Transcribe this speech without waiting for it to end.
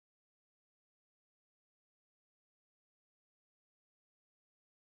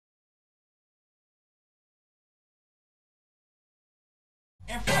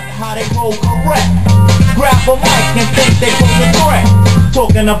How they roll correct, grab a mic and think they pose a threat.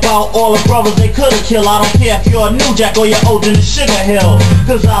 Talking about all the brothers they could've killed. I don't care if you're a new jack or you're older than Sugar Hill,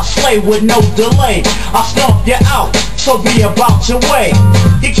 cause I'll slay with no delay. I'll stomp you out, so be about your way.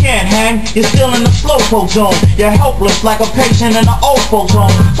 You can't hang, you're still in the slowpoke zone. You're helpless like a patient in an old folks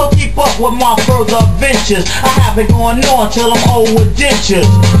home. So keep up with my further adventures. I have it going on till I'm old with dentures.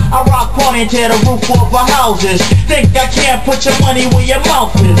 I rock party and tear the roof off of houses. Think I can't put your money where your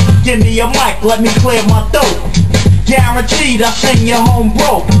mouth is? Give me a mic, let me clear my throat. Guaranteed I'll sing you home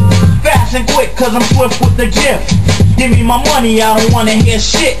broke. Fast and quick cause I'm swift with the gift. Give me my money, I don't wanna hear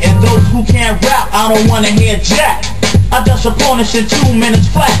shit. And those who can't rap, I don't wanna hear jack. I dust opponents in 2 minutes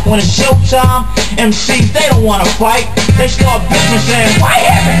flat. When it's showtime, MCs they don't wanna fight. They start bitching saying, why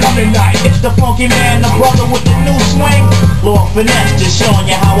haven't come tonight? It's the funky man, the brother with the new swing. Lord Finesse just showing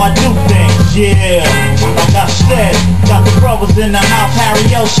you how I do things. Yeah, like I said, got the brothers in the house. Harry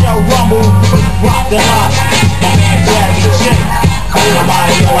L, Shell Rumble, Rock the Lot, my man Daddy J.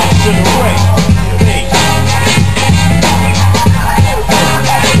 Everybody here like Sugar Ray. Hey.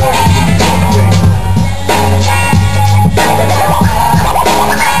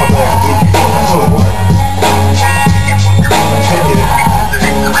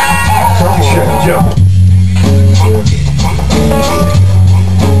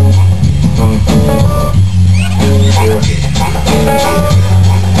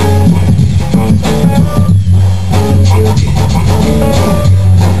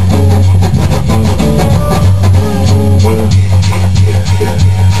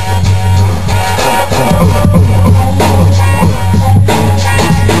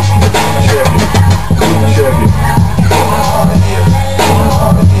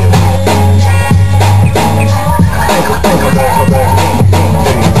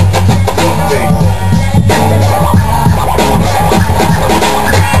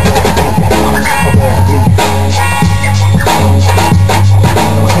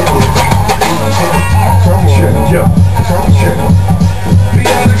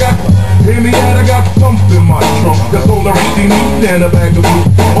 And a bag of blue.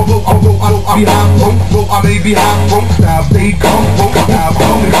 Although I be high broke, though I may be high broke, style stay come broke, style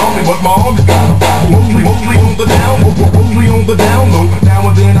coming, but my arms got mostly on the down, mostly on the down low. Now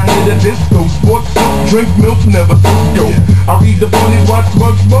and then I hit a disco, sports, drink milk, never go. I read the funnies, watch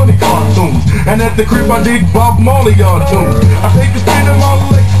Bugs Bunny cartoons, and at the crib I dig Bob Marley cartoons. I take a spin in my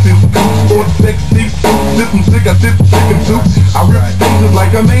Lexus, sports, sexy, sippin' sick, I sip chicken soup. I rip stages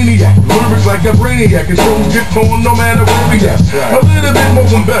like a maniac, lyrics like a brainiac, and shows get going no matter where we at. A little bit more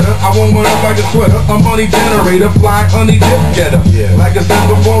than better, I won't wear up like a sweater, a money generator, fly honey dip getter. Like I said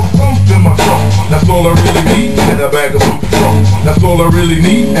before, thump in my trunk. That's all I really need, and a bag of blue funk. That's all I really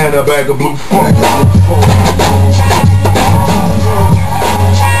need, and a bag of blue funk.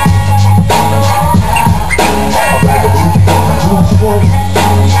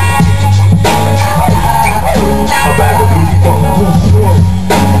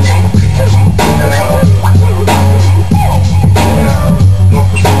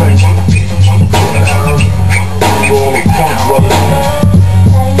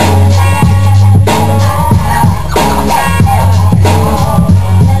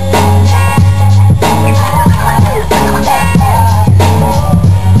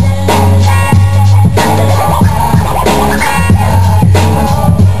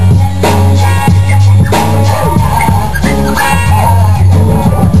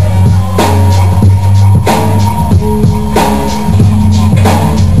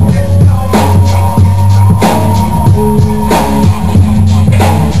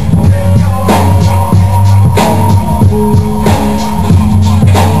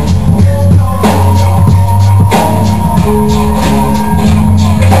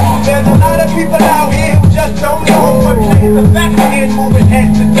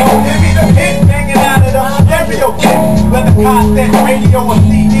 Content, radio, or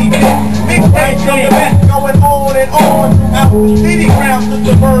CD. Mixtape from the best going on and on. Out the city grounds to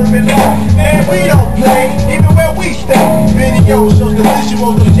suburban law. And we don't play, even where we stay. Video shows the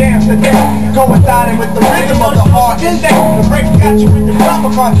visuals of jams today, coinciding with the rhythm of the heart index. The break got you in the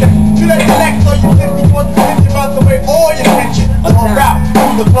proper context. You let select so you 50 about the way all your attention. On route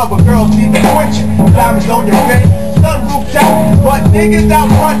through the club where girls need to quench it. Diamonds on your face, sunroof out, but niggas out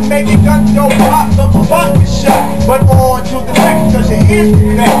front making guns go pop. The spot is shut, but on to the next, cause your ears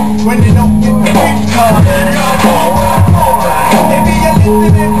get back when they don't get the fix. Maybe you're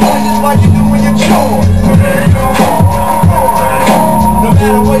listening voices while you're doing your chores. No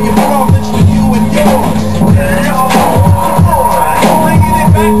matter where you're from, it's for you and yours. Bringing it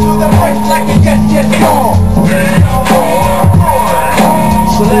back to the break like a yes, yes, y'all.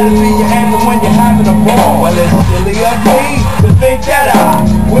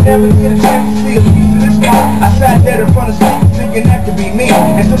 would never get a chance to see a piece of this pie. I sat there in front of speakers thinking that could be me,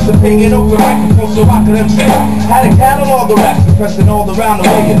 anticipating open microphone so I could MC. Had a catalog of raps pressing all around the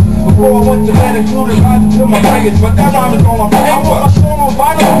way. Before I went to bed, included rising to my prayers, but that rhyme is all on paper. I want my song on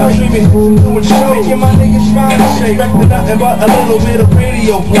vinyl, I'm streaming, doing shows, making my niggas smile and shake. Expecting nothing but a little bit of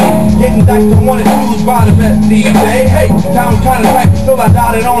radio play, getting diced on 1 and 2s by the best DJ. Hey, time kinda tight, but still I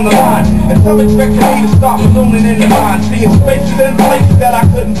dotted on the line, and some expected me to stop ballooning in the mind, seeing spaces and places that I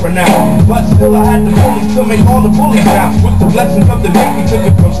couldn't pronounce, but still I had the bullies to make all the bullies bounce. With the blessings of the day, we took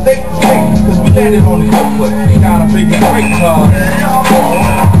it from state to state, cause we landed on the good foot. We got a big break,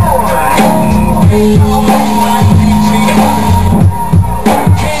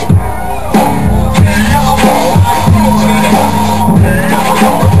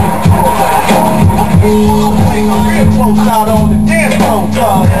 out on the dance floor,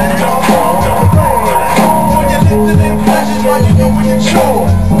 when you're listening pleasures while you're doing your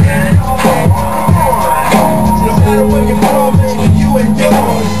chores. No matter where you're from, it's for you and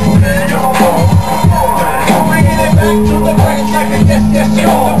yours. Bringing it back to the brains like a yes, yes,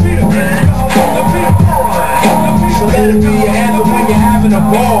 yours. So let it be your anthem when you're having a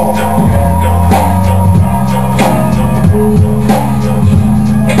ball.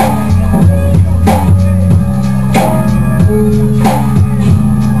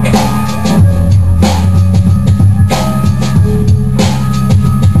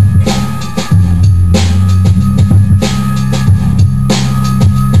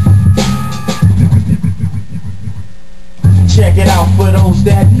 Check it out for those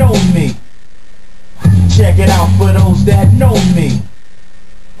that know me. Check it out for those that know me.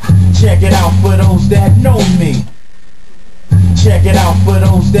 Check it out for those that know me. Check it out for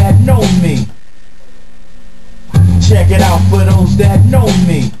those that know me. Check it out for those that know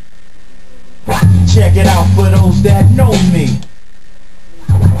me. Check it out for those that know me.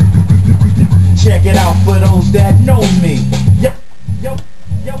 Check it out for those that know me. Yep, yep,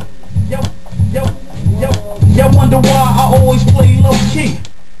 yep, yep, yep, yep. Y'all wonder why I always play low key.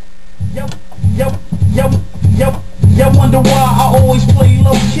 Yep, yep, yep, yep. Y'all wonder why I always play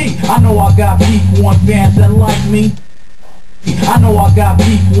low key. I know I got people on fans that like me. I know I got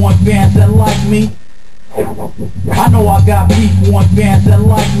people on fans that like me. I know I got people on fans that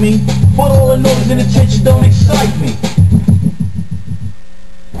like me. But all the noise and attention don't excite me.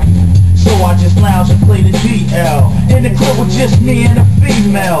 So I just lounge and play the DL in the club with just me and a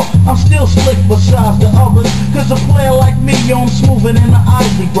female. I'm still slick besides the others, cause a player like me, yo, I'm smoother than the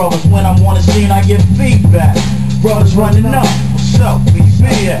Isley brothers. When I'm on the scene I get feedback. Brothers running up, what's up, be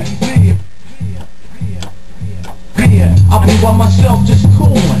here. I be by myself just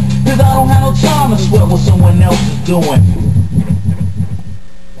coolin', cause I don't have no time to sweat what someone else is doing.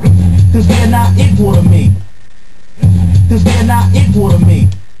 Cause they're not equal to me. Cause they're not equal to me.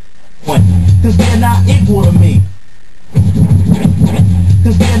 Cause they're not equal to me.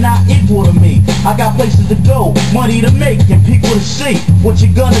 Cause they're not equal to me. I got places to go, money to make, and people to see. What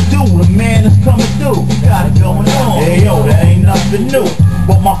you gonna do? The man is coming through. You got it going on. Hey yo, that ain't nothing new.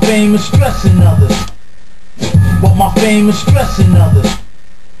 But my fame is stressing others. But my fame is stressing others.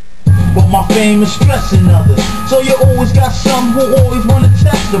 But my fame is stressing others. So you always got some who always wanna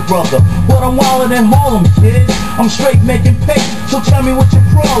test the brother. But I'm wilder than Harlem, kids. I'm straight making pace. So tell me what your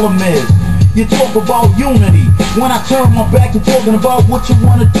problem is. You talk about unity when I turn my back to talking about what you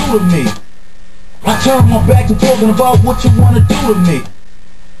wanna do to me. I turn my back to talking about what you wanna do to me.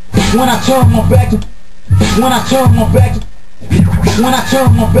 When I turn my back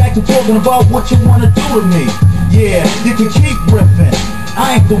to talking about what you wanna do to me. Yeah, you can keep riffing.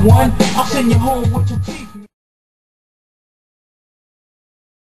 I ain't the one. I'll send you home with your teeth.